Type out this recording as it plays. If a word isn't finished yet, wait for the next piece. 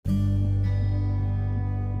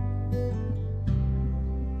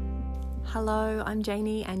Hello, I'm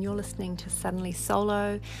Janie and you're listening to Suddenly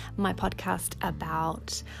Solo, my podcast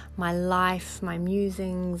about my life, my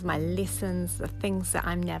musings, my lessons, the things that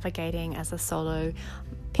I'm navigating as a solo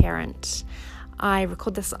parent. I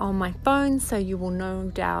record this on my phone, so you will no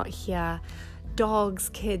doubt hear dogs,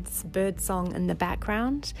 kids, birdsong in the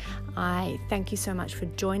background. I thank you so much for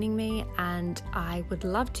joining me, and I would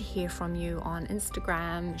love to hear from you on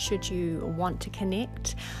Instagram should you want to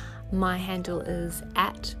connect. My handle is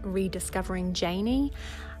 @rediscoveringjanie.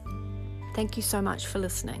 Thank you so much for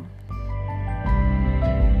listening.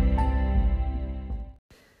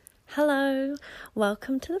 Hello,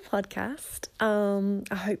 welcome to the podcast.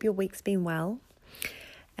 I hope your week's been well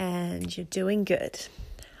and you're doing good.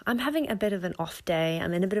 I'm having a bit of an off day.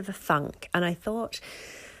 I'm in a bit of a funk, and I thought,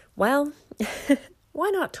 well, why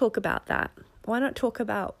not talk about that? Why not talk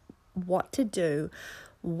about what to do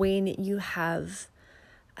when you have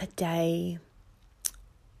a day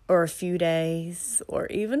or a few days or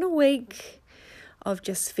even a week of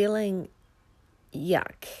just feeling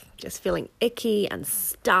yuck, just feeling icky and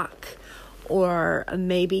stuck, or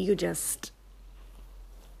maybe you're just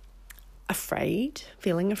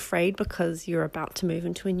feeling afraid because you're about to move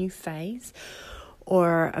into a new phase,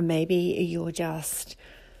 or maybe you're just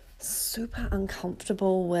super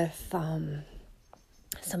uncomfortable with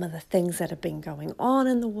some of the things that have been going on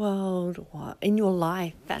in the world or in your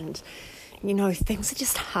life, and things are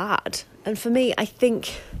just hard. And for me, I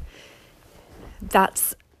think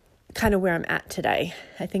that's kind of where I'm at today.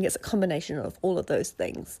 I think it's a combination of all of those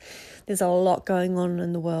things. There's a lot going on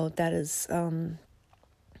in the world that is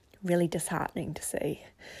really disheartening to see,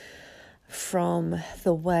 from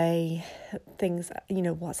the way things,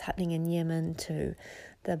 what's happening in Yemen, to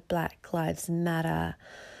the Black Lives Matter,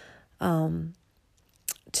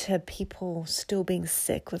 to people still being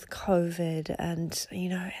sick with COVID, and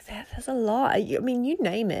there's a lot. I mean, you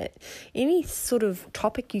name it, any sort of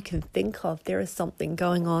topic you can think of, there is something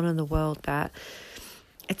going on in the world that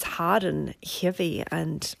it's hard and heavy,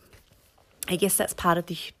 and I guess that's part of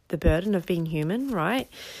the burden of being human, right?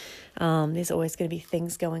 There's always going to be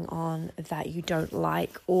things going on that you don't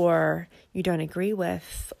like, or you don't agree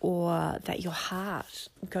with, or that your heart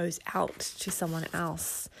goes out to someone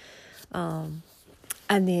else.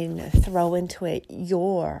 And then throw into it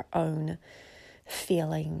your own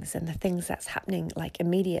feelings and the things that's happening like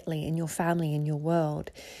immediately in your family, in your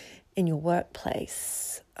world, in your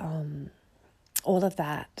workplace, all of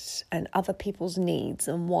that, and other people's needs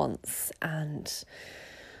and wants and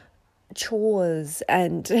chores.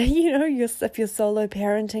 And if you're solo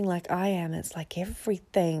parenting like I am, it's like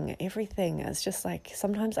everything. It's just like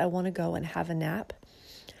sometimes I want to go and have a nap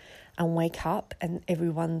and wake up and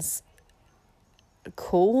everyone's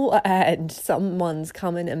cool and someone's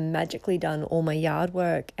come in and magically done all my yard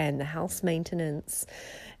work and the house maintenance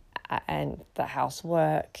and the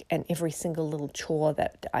housework and every single little chore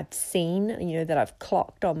that I've seen, that I've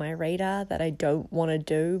clocked on my radar that I don't want to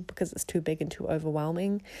do because it's too big and too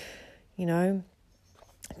overwhelming.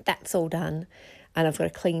 That's all done, and I've got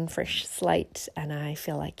a clean, fresh slate, and I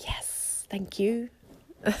feel like, yes, thank you.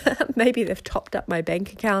 Maybe they've topped up my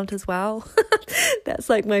bank account as well. That's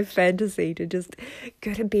like my fantasy, to just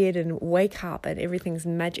go to bed and wake up and everything's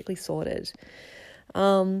magically sorted.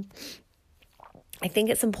 I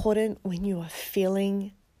think it's important when you are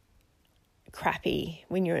feeling crappy,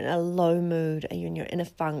 when you're in a low mood and you're in a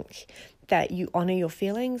funk, that you honor your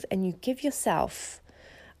feelings and you give yourself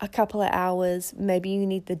a couple of hours. Maybe you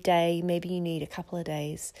need the day, maybe you need a couple of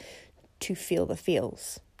days to feel the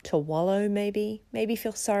feels. To wallow, maybe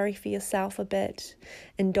feel sorry for yourself a bit,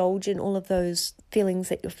 indulge in all of those feelings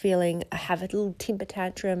that you're feeling, have a little temper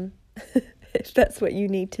tantrum if that's what you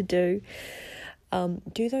need to do.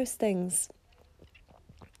 Do those things,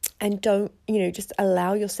 and don't, just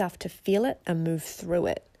allow yourself to feel it and move through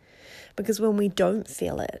it. Because when we don't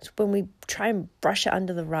feel it, when we try and brush it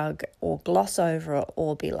under the rug or gloss over it,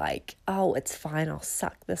 or be like, oh, it's fine, I'll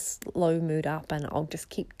suck this low mood up and I'll just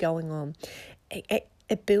keep going on,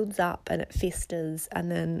 it builds up and it festers,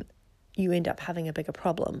 and then you end up having a bigger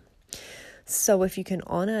problem. So if you can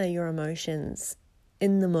honor your emotions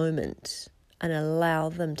in the moment and allow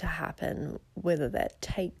them to happen, whether that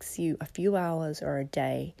takes you a few hours or a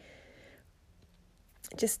day,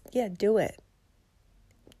 just, do it.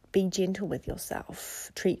 Be gentle with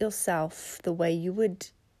yourself. Treat yourself the way you would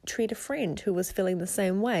treat a friend who was feeling the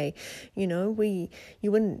same way. You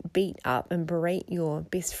wouldn't beat up and berate your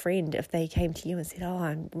best friend if they came to you and said, oh,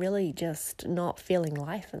 I'm really just not feeling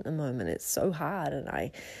life at the moment. It's so hard and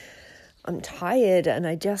I'm tired and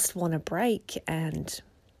I just want a break. And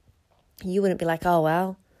you wouldn't be like, oh,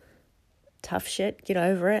 well, tough shit, get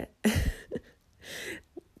over it.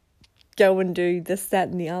 go and do this, that,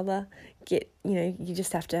 and the other. You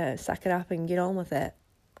just have to suck it up and get on with it.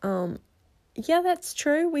 Yeah, that's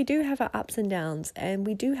true. We do have our ups and downs, and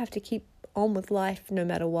we do have to keep on with life no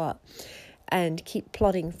matter what and keep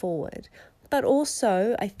plodding forward. But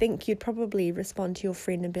also, I think you'd probably respond to your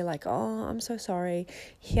friend and be like, oh, I'm so sorry.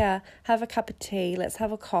 Here, have a cup of tea. Let's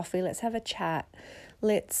have a coffee. Let's have a chat.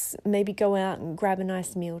 Let's maybe go out and grab a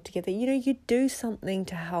nice meal together. You do something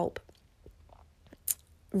to help,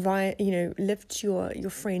 lift your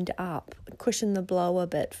friend up, cushion the blow a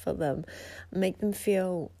bit for them, make them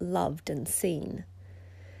feel loved and seen.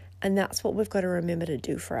 And that's what we've got to remember to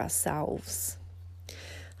do for ourselves.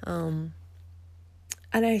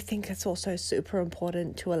 And I think it's also super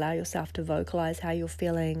important to allow yourself to vocalize how you're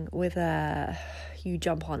feeling, whether you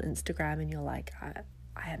jump on Instagram and you're like,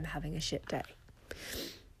 I am having a shit day.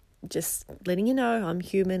 Just letting you know I'm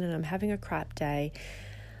human and I'm having a crap day.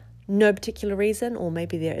 No particular reason, or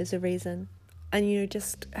maybe there is a reason. And,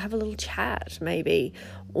 just have a little chat maybe,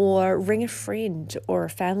 or ring a friend or a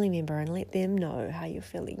family member and let them know how you're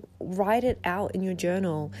feeling. Write it out in your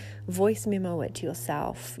journal, voice memo it to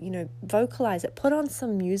yourself, vocalize it, put on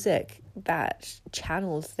some music that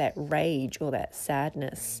channels that rage or that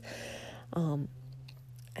sadness, and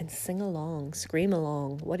sing along, scream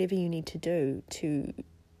along, whatever you need to do to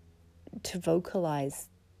vocalize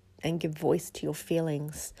and give voice to your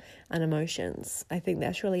feelings and emotions. I think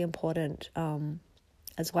that's really important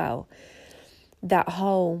as well. That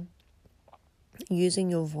whole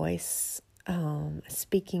using your voice,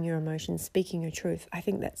 speaking your emotions, speaking your truth, I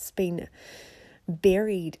think that's been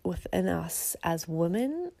buried within us as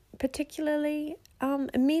women particularly,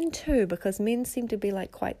 men too, because men seem to be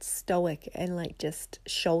like quite stoic and like just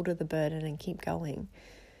shoulder the burden and keep going.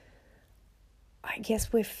 I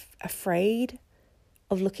guess we're afraid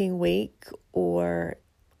of looking weak or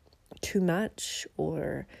too much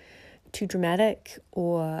or too dramatic,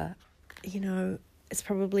 or, it's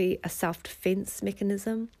probably a self-defense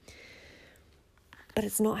mechanism, but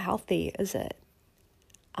it's not healthy, is it?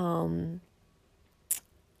 And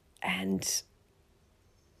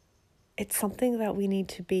it's something that we need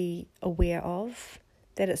to be aware of,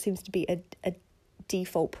 that it seems to be a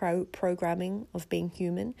default programming of being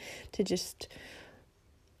human, to just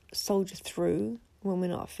soldier through when we're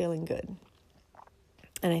not feeling good.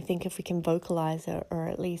 And I think if we can vocalize it, or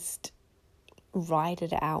at least write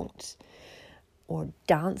it out or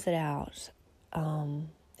dance it out,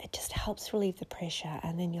 it just helps relieve the pressure.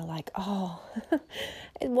 And then you're like, oh,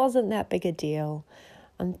 it wasn't that big a deal.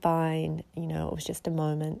 I'm fine. It was just a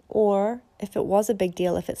moment. Or if it was a big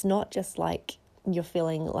deal, if it's not just like you're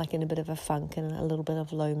feeling like in a bit of a funk and a little bit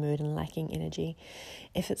of low mood and lacking energy,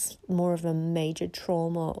 if it's more of a major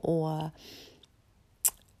trauma or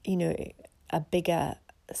a bigger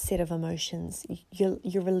set of emotions,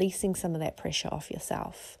 you're releasing some of that pressure off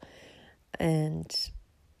yourself and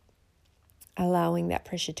allowing that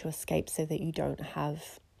pressure to escape so that you don't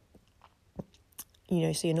have,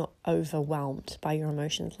 so you're not overwhelmed by your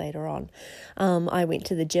emotions later on. I went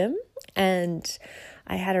to the gym and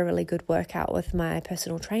I had a really good workout with my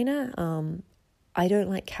personal trainer. I don't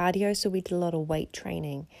like cardio, so we did a lot of weight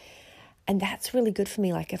training. And that's really good for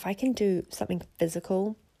me. Like if I can do something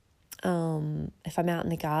physical, if I'm out in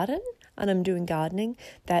the garden and I'm doing gardening,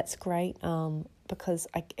 that's great, because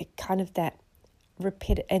it kind of that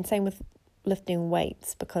and same with lifting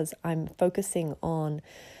weights, because I'm focusing on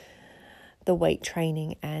the weight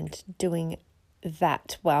training and doing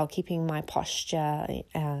that while keeping my posture,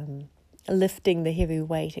 lifting the heavy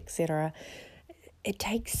weight, etc. It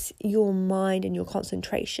takes your mind and your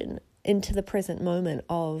concentration into the present moment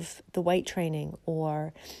of the weight training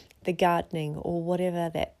or the gardening or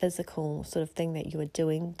whatever that physical sort of thing that you are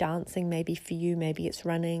doing. Dancing, maybe for you, maybe it's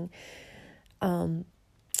running.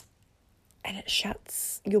 And it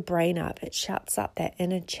shuts your brain up. It shuts up that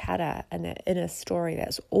inner chatter and that inner story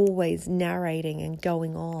that's always narrating and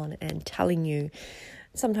going on and telling you.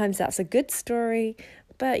 Sometimes that's a good story,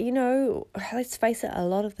 but let's face it, a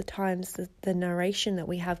lot of the times the narration that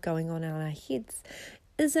we have going on in our heads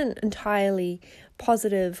isn't entirely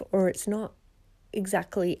positive, or it's not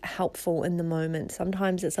exactly helpful in the moment.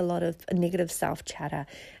 Sometimes it's a lot of negative self-chatter,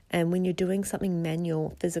 and when you're doing something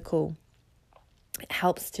manual, physical, it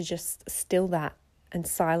helps to just still that and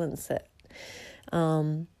silence it.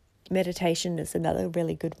 Meditation is another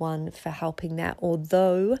really good one for helping that,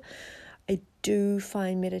 although I do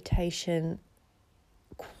find meditation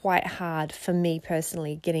quite hard for me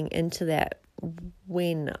personally, getting into that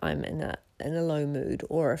when I'm in a low mood,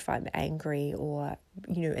 or if I'm angry, or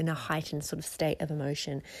in a heightened sort of state of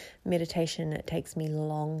emotion. Meditation, it takes me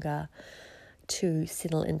longer to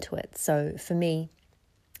settle into it. So for me,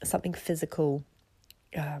 something physical,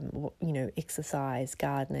 exercise,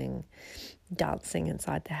 gardening, dancing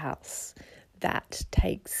inside the house, that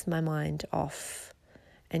takes my mind off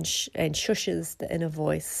and shushes the inner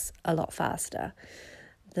voice a lot faster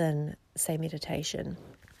than, say, meditation.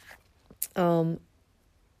 And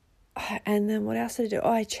then what else did I do?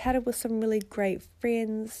 I chatted with some really great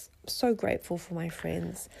friends. I'm so grateful for my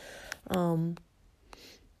friends.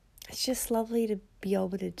 It's just lovely to be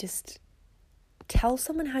able to just tell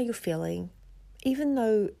someone how you're feeling, even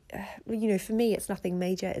though, for me, it's nothing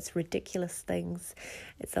major. It's ridiculous things.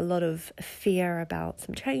 It's a lot of fear about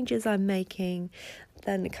some changes I'm making,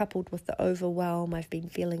 then coupled with the overwhelm I've been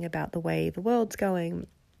feeling about the way the world's going,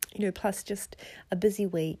 plus just a busy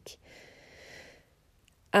week.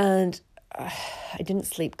 And I didn't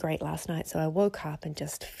sleep great last night, so I woke up and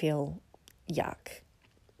just feel yuck.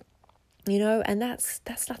 And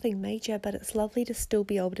that's nothing major, but it's lovely to still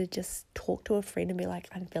be able to just talk to a friend and be like,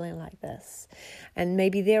 I'm feeling like this. And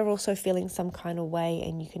maybe they're also feeling some kind of way,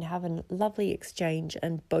 and you can have a lovely exchange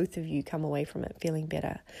and both of you come away from it feeling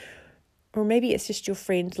better. Or maybe it's just your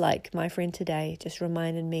friend, like my friend today, just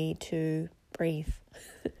reminded me to breathe.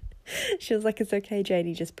 She was like, it's okay,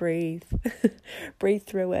 JD, just breathe. Breathe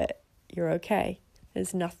through it. You're okay.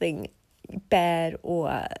 There's nothing bad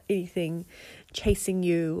or anything chasing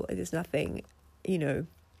you. There's nothing,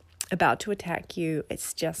 about to attack you.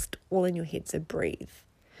 It's just all in your head, so breathe.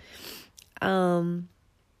 I'm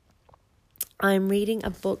reading a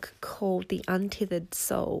book called The Untethered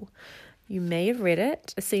Soul. You may have read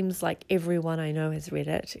it. It seems like everyone I know has read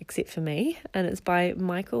it, except for me. And it's by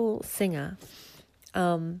Michael Singer.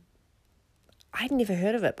 I'd never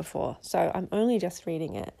heard of it before, so I'm only just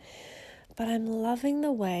reading it. But I'm loving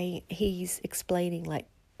the way he's explaining, like,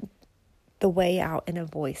 the way our inner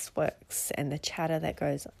voice works and the chatter that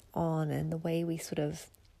goes on and the way we sort of,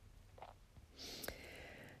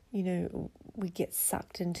 we get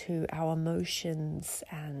sucked into our emotions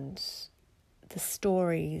and the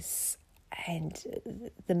stories and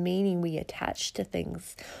the meaning we attach to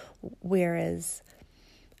things. Whereas,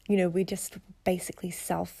 we're just basically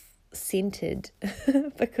self-centered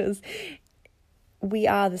because we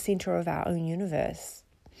are the center of our own universe.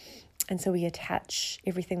 And so we attach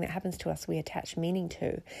everything that happens to us, we attach meaning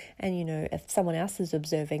to. And, if someone else is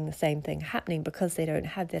observing the same thing happening, because they don't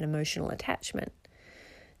have that emotional attachment,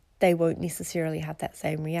 they won't necessarily have that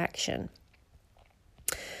same reaction.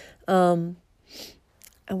 And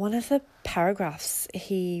one of the paragraphs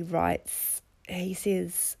he writes, he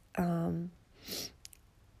says,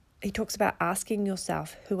 he talks about asking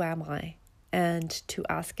yourself, who am I? And to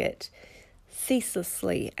ask it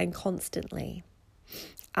ceaselessly and constantly.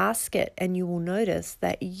 Ask it and you will notice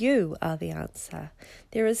that you are the answer.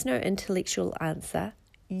 There is no intellectual answer.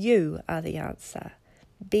 You are the answer.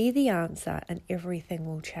 Be the answer and everything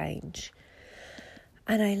will change.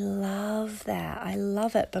 And I love that. I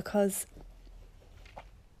love it because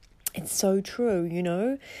it's so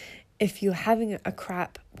true, If you're having a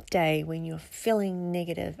crap day, when you're feeling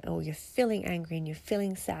negative or you're feeling angry and you're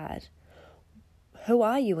feeling sad, who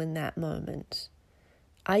are you in that moment?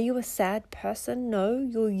 Are you a sad person? No,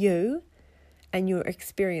 you're you, and you're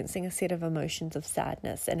experiencing a set of emotions of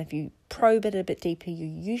sadness. And if you probe it a bit deeper, you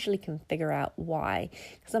usually can figure out why.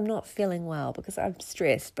 Because I'm not feeling well, because I'm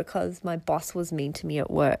stressed, because my boss was mean to me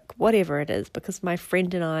at work, whatever it is, because my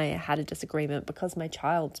friend and I had a disagreement, because my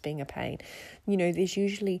child's being a pain. There's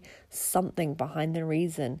usually something behind the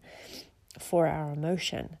reason for our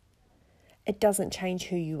emotion. It doesn't change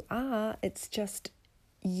who you are. It's just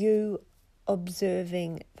you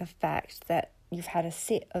observing the fact that you've had a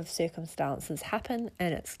set of circumstances happen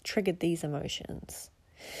and it's triggered these emotions.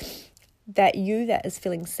 That you that is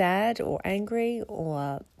feeling sad or angry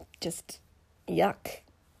or just yuck,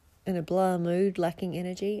 in a blah mood, lacking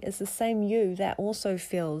energy, is the same you that also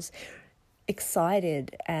feels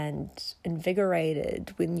excited and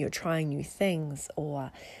invigorated when you're trying new things,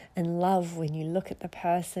 or in love when you look at the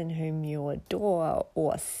person whom you adore,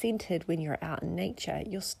 or centered when you're out in nature.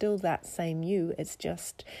 You're still that same you. It's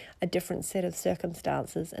just a different set of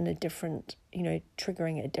circumstances and a different,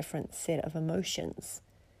 triggering a different set of emotions.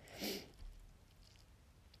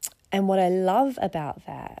 And what I love about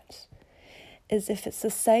that is if it's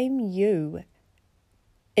the same you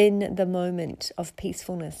in the moment of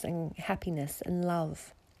peacefulness and happiness and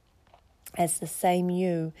love as the same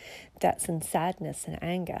you that's in sadness and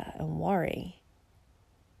anger and worry,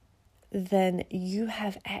 then you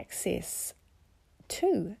have access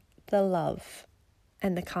to the love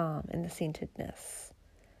and the calm and the centeredness.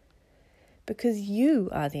 Because you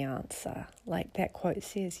are the answer. Like that quote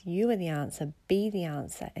says, you are the answer, be the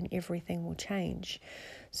answer, and everything will change.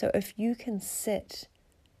 So if you can sit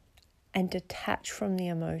and detach from the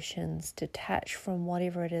emotions, detach from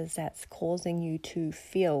whatever it is that's causing you to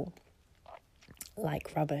feel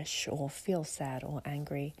like rubbish or feel sad or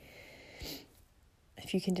angry.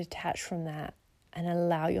 If you can detach from that and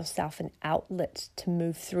allow yourself an outlet to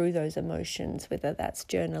move through those emotions, whether that's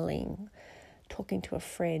journaling, talking to a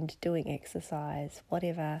friend, doing exercise,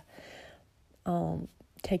 whatever,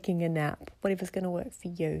 taking a nap, whatever's going to work for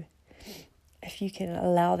you. If you can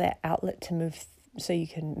allow that outlet to move so you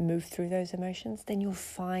can move through those emotions, then you'll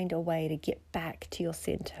find a way to get back to your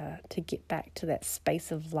center, to get back to that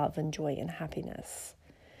space of love and joy and happiness.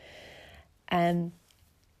 And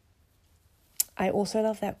I also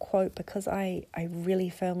love that quote because I really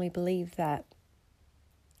firmly believe that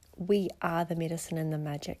we are the medicine and the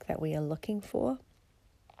magic that we are looking for.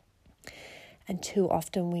 And too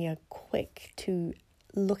often we are quick to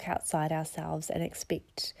look outside ourselves and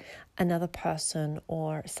expect another person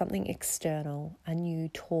or something external, a new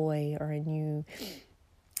toy or a new,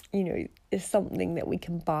 something that we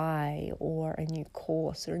can buy, or a new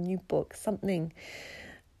course or a new book, something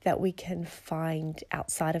that we can find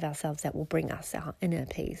outside of ourselves that will bring us our inner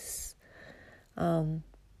peace. And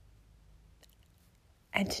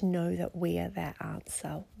to know that we are that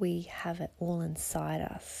answer, we have it all inside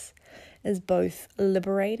us, is both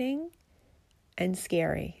liberating and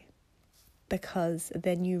scary, because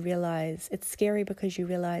then you realize, it's scary because you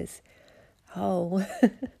realize, oh,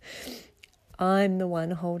 I'm the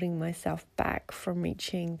one holding myself back from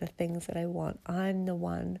reaching the things that I want. I'm the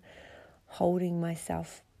one holding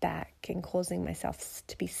myself back and causing myself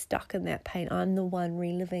to be stuck in that pain. I'm the one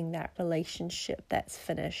reliving that relationship that's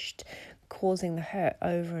finished, causing the hurt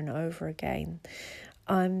over and over again.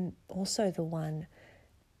 I'm also the one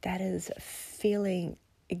that is feeling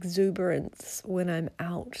exuberance when I'm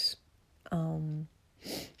out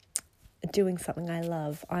doing something I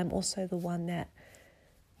love. I'm also the one that,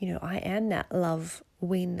 I am that love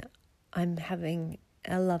when I'm having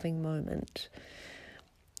a loving moment,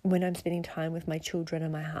 when I'm spending time with my children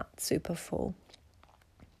and my heart's super full.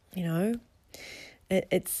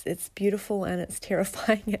 It's beautiful and it's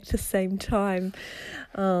terrifying at the same time.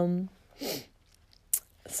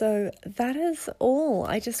 So that is all.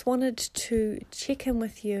 I just wanted to check in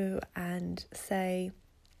with you and say,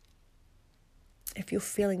 if you're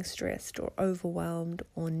feeling stressed or overwhelmed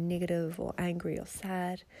or negative or angry or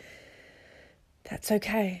sad, that's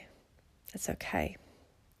okay. That's okay.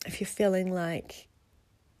 If you're feeling like,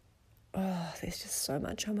 oh, there's just so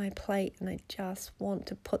much on my plate and I just want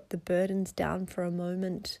to put the burdens down for a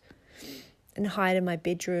moment and hide in my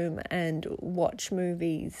bedroom and watch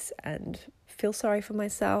movies and feel sorry for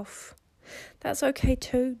myself, that's okay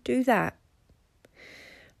too. Do that.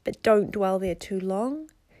 But don't dwell there too long.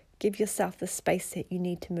 Give yourself the space that you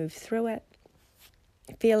need to move through it.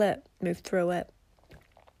 Feel it, move through it.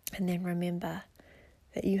 And then remember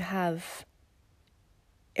that you have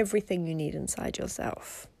everything you need inside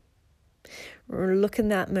yourself. Look in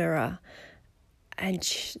that mirror and,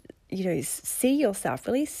 see yourself,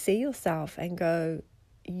 really see yourself and go,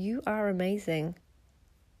 you are amazing.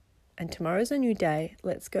 And tomorrow's a new day.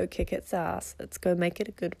 Let's go kick its ass. Let's go make it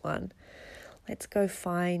a good one. Let's go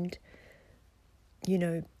find,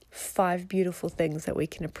 5 beautiful things that we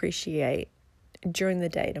can appreciate during the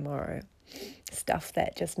day tomorrow. Stuff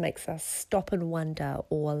that just makes us stop and wonder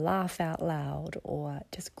or laugh out loud or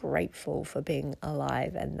just grateful for being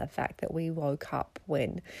alive and the fact that we woke up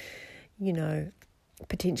when,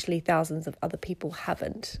 potentially thousands of other people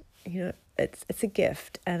haven't. It's a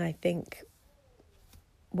gift. And I think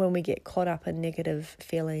when we get caught up in negative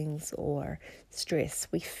feelings or stress,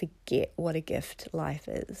 we forget what a gift life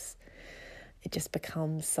is. It just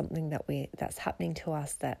becomes something that's happening to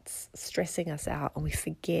us that's stressing us out, and we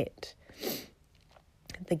forget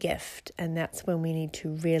the gift. And that's when we need to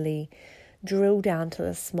really drill down to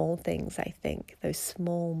the small things, I think, those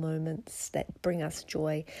small moments that bring us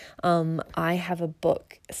joy. I have a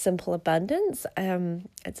book, Simple Abundance.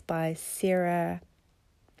 It's by Sarah,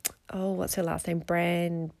 what's her last name?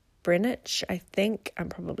 Brenich, I think. I'm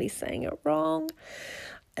probably saying it wrong.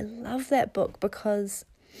 I love that book because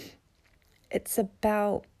it's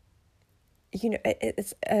about, you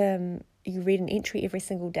read an entry every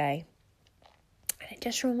single day. And it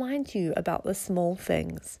just reminds you about the small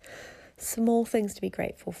things to be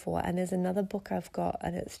grateful for. And there's another book I've got,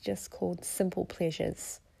 and it's just called Simple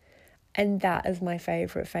Pleasures. And that is my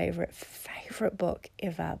favorite book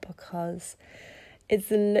ever, because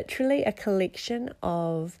it's literally a collection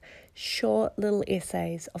of short little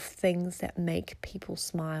essays of things that make people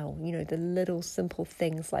smile. The little simple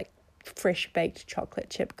things like fresh baked chocolate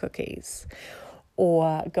chip cookies,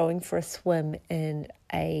 or going for a swim in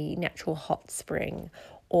a natural hot spring,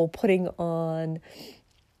 or putting on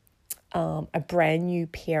a brand new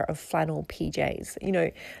pair of flannel PJs. You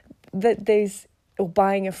know, that those, or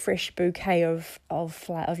buying a fresh bouquet of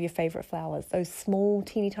your favorite flowers. Those small,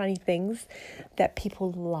 teeny tiny things that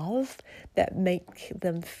people love, that make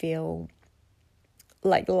them feel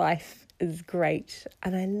like life is great.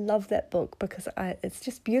 And I love that book because it's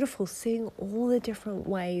just beautiful seeing all the different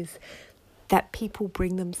ways that people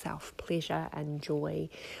bring themselves pleasure and joy,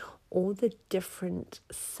 all the different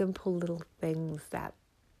simple little things that,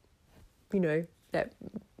 you know, that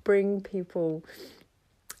bring people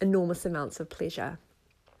enormous amounts of pleasure.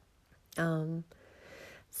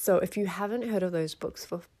 So if you haven't heard of those books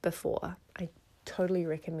before, I totally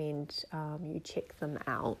recommend you check them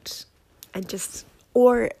out, and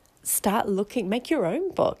or start looking, make your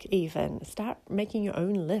own book even. Start making your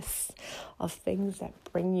own lists of things that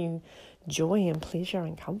bring you joy and pleasure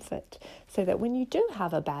and comfort, so that when you do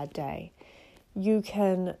have a bad day, you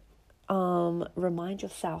can remind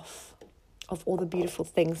yourself of all the beautiful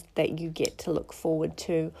things that you get to look forward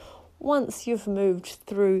to once you've moved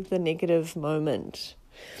through the negative moment.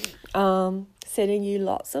 Sending you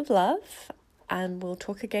lots of love, and we'll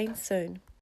talk again soon.